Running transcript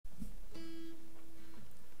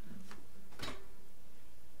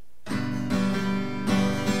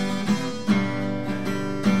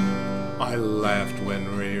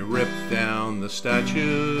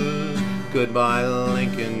statues. Goodbye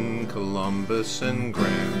Lincoln, Columbus, and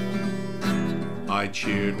Grant. I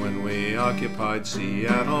cheered when we occupied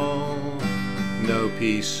Seattle. No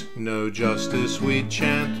peace, no justice, we'd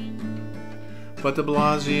chant. But de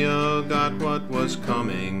Blasio got what was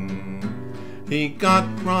coming. He got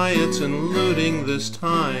riots and looting this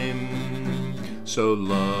time. So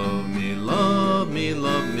love me, love me,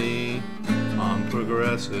 love me, I'm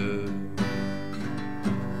progressive.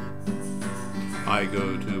 I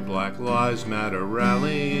go to Black Lives Matter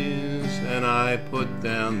rallies and I put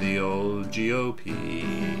down the old GOP.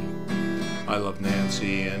 I love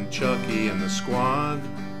Nancy and Chucky and the squad.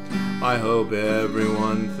 I hope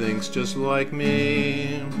everyone thinks just like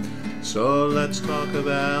me. So let's talk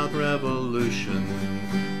about revolution.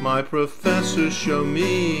 My professors show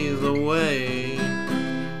me the way.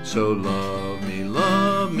 So love me,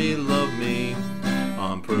 love me, love me,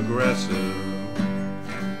 I'm progressive.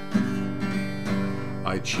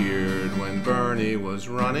 I cheered when Bernie was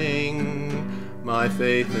running, my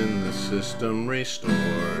faith in the system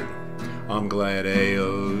restored. I'm glad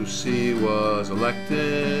AOC was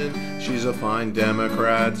elected. She's a fine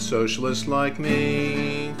Democrat, socialist like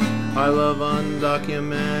me. I love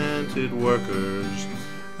undocumented workers,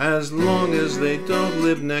 as long as they don't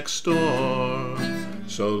live next door.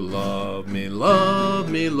 So love me,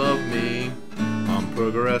 love me, love me, I'm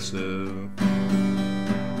progressive.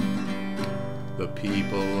 The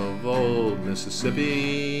people of old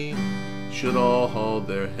Mississippi should all hold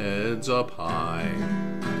their heads up high.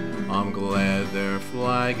 I'm glad their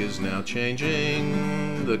flag is now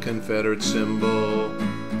changing, the Confederate symbol,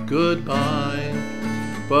 goodbye.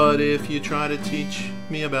 But if you try to teach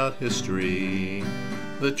me about history,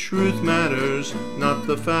 the truth matters, not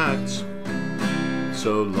the facts.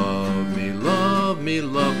 So love me, love me,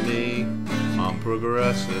 love me, I'm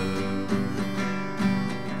progressive.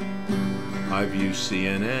 I view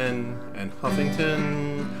CNN and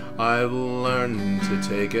Huffington, I've learned to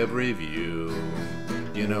take every view.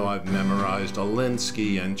 You know, I've memorized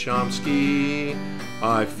Alinsky and Chomsky.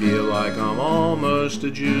 I feel like I'm almost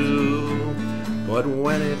a Jew. But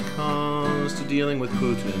when it comes to dealing with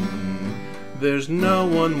Putin, there's no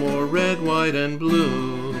one more red, white, and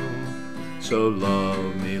blue. So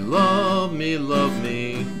love me, love me, love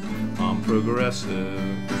me, I'm progressive.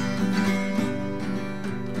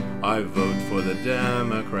 I vote for the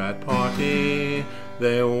Democrat Party.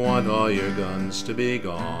 They want all your guns to be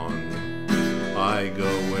gone. I go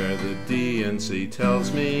where the DNC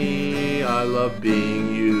tells me. I love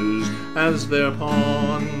being used as their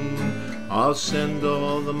pawn. I'll send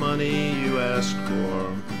all the money you ask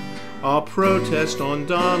for. I'll protest on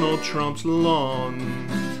Donald Trump's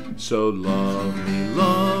lawn. So love me,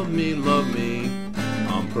 love me, love me,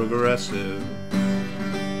 I'm progressive.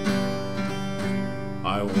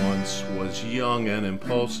 I once was young and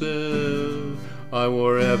impulsive. I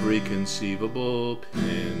wore every conceivable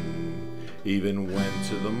pin. Even went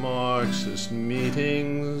to the Marxist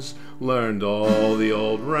meetings, learned all the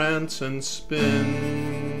old rants and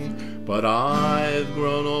spin. But I've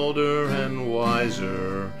grown older and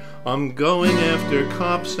wiser. I'm going after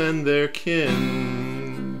cops and their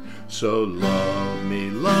kin. So love me,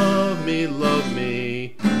 love me, love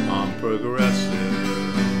me, I'm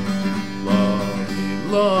progressive. Love me,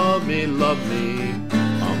 love me, love me,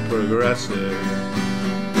 I'm progressive.